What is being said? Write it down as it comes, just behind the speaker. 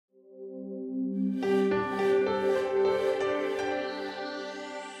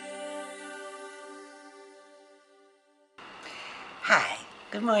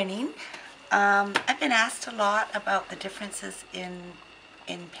Good morning. I've been asked a lot about the differences in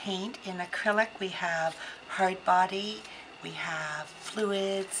paint. In acrylic, we have hard body, we have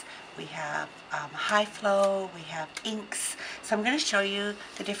fluids, we have high flow, we have inks. So I'm going to show you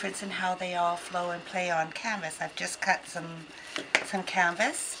the difference in how they all flow and play on canvas. I've just cut some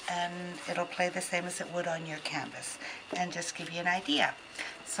canvas, and it'll play the same as it would on your canvas, and just give you an idea.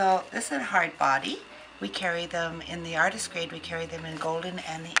 So this is a hard body. We carry them in the artist grade, we carry them in golden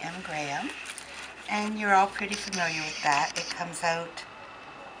and the M. Graham. And you're all pretty familiar with that. It comes out,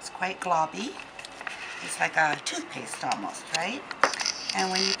 it's quite globby. It's like a toothpaste almost, right? And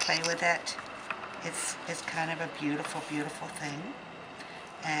when you play with it, it's kind of a beautiful, beautiful thing.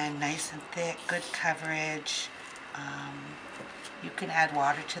 And nice and thick, good coverage. You can add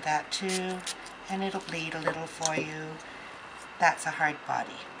water to that too, and it'll bleed a little for you. That's a hard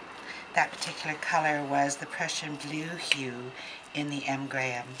body. That particular color was the Prussian blue hue in the M.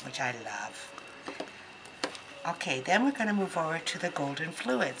 Graham, which I love. Okay, then we're going to move over to the golden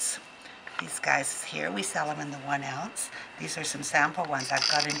fluids. These guys here, we sell them in the 1 ounce. These are some sample ones. I've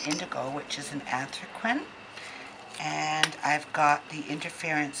got an indigo, which is an anthraquin, and I've got the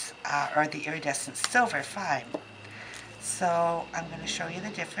interference, or the iridescent silver fine. So I'm going to show you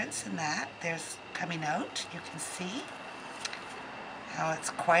the difference in that. There's coming out, you can see how it's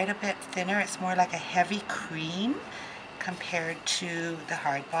quite a bit thinner. It's more like a heavy cream compared to the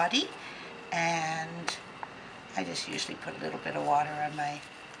hard body. And I just usually put a little bit of water on my,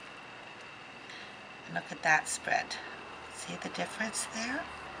 and look at that spread. See the difference there?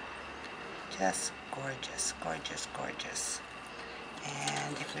 Just gorgeous, gorgeous, gorgeous.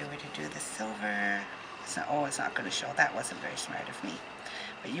 And if we were to do the silver, it's not going to show. That wasn't very smart of me.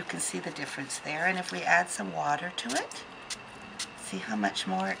 But you can see the difference there. And if we add some water to it, see how much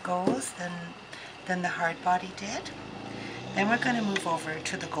more it goes than the hard body did? Then we're going to move over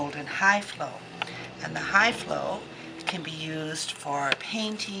to the golden high flow. And the high flow can be used for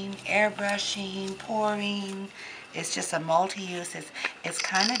painting, airbrushing, pouring. It's just a multi-use. It's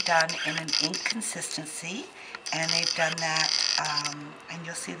kind of done in an ink consistency, and they've done that, and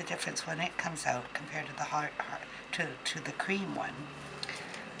you'll see the difference when it comes out compared to the to the cream one.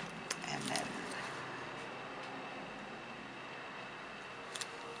 And then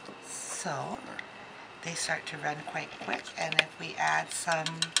so they start to run quite quick, and if we add some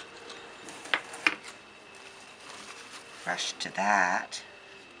brush to that,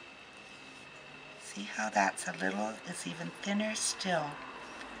 see how that's it's even thinner still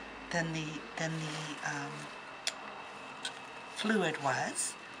than the fluid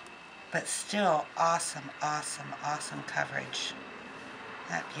was, but still awesome, awesome, awesome coverage. Isn't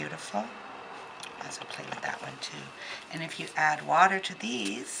that beautiful? I'll also play with that one too. And if you add water to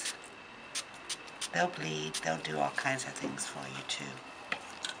these, they'll bleed, they'll do all kinds of things for you too.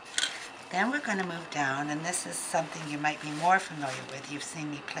 Then we're going to move down, and this is something you might be more familiar with. You've seen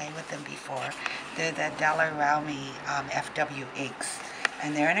me play with them before. They're the Daler-Rowney FW inks.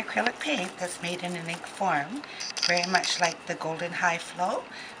 And they're an acrylic paint that's made in an ink form, very much like the golden high flow,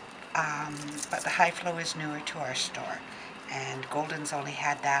 but the high flow is newer to our store. And golden's only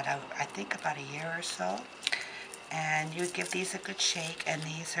had that out, I think, about a year or so. And you give these a good shake, and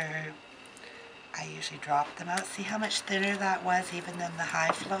these are, I usually drop them out. See how much thinner that was even than the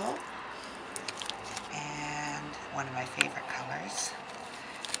high flow? And one of my favorite colors.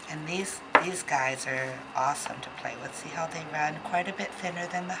 And these guys are awesome to play with. See how they run quite a bit thinner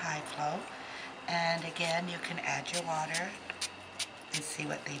than the high flow. And again, you can add your water and see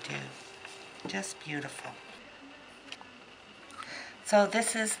what they do. Just beautiful. So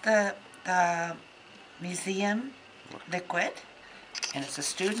this is the museum liquid, and it's a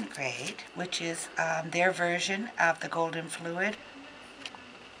student grade, which is their version of the golden fluid.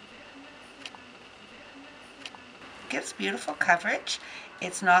 Gives beautiful coverage.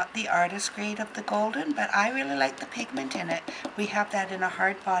 It's not the artist grade of the golden, but I really like the pigment in it. We have that in a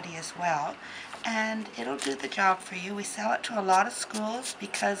hard body as well, and it'll do the job for you. We sell it to a lot of schools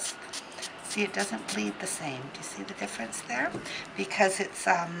because, see, it doesn't bleed the same. Do you see the difference there? Because it's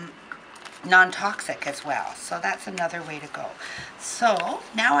non-toxic as well, so that's another way to go. So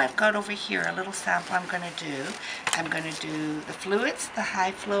now I've got over here a little sample I'm going to do. I'm going to do the fluids, the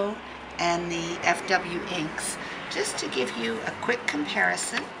high flow, and the FW inks, just to give you a quick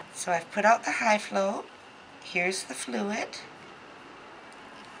comparison. So I've put out the high flow. Here's the fluid.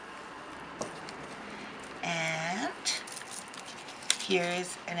 And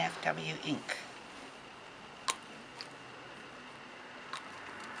here's an FW ink.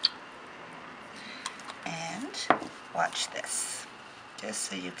 And watch this, just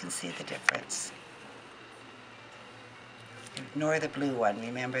so you can see the difference. nor the blue one.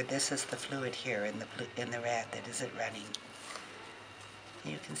 Remember, this is the fluid here in the red that isn't running.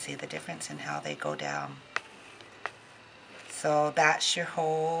 You can see the difference in how they go down. So that's your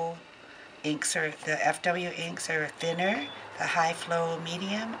whole inks. The FW inks are thinner, the high flow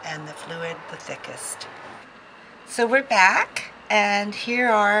medium, and the fluid the thickest. So we're back, and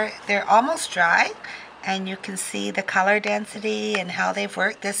they're almost dry, and you can see the color density and how they've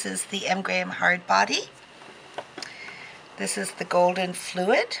worked. This is the M. Graham hard body. This is the golden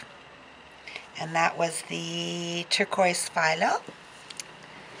fluid, and that was the turquoise phthalo.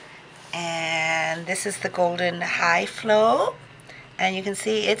 And this is the golden high flow, and you can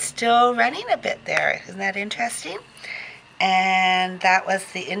see it's still running a bit there. Isn't that interesting? And that was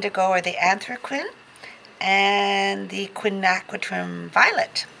the indigo or the anthraquin, and the quinacridone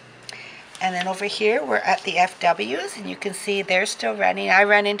violet. And then over here we're at the FWs, and you can see they're still running. I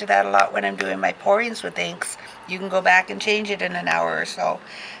run into that a lot when I'm doing my pourings with inks. You can go back and change it in an hour or so.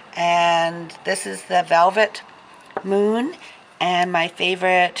 And this is the velvet moon, and my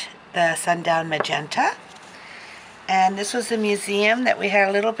favorite, the sundown magenta. And this was the museum that we had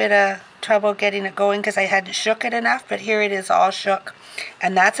a little bit of trouble getting it going because I hadn't shook it enough, but here it is all shook.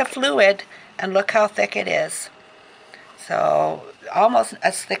 And that's a fluid, and look how thick it is. So almost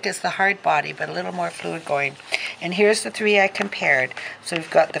as thick as the hard body, but a little more fluid going. And here's the three I compared. So we've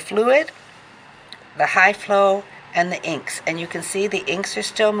got the fluid, the high flow, and the inks. And you can see the inks are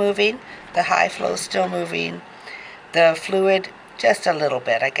still moving, the high flow is still moving, the fluid just a little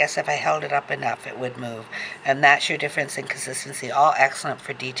bit. I guess if I held it up enough it would move. And that's your difference in consistency. All excellent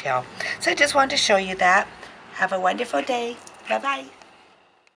for detail. So I just wanted to show you that. Have a wonderful day. Bye-bye.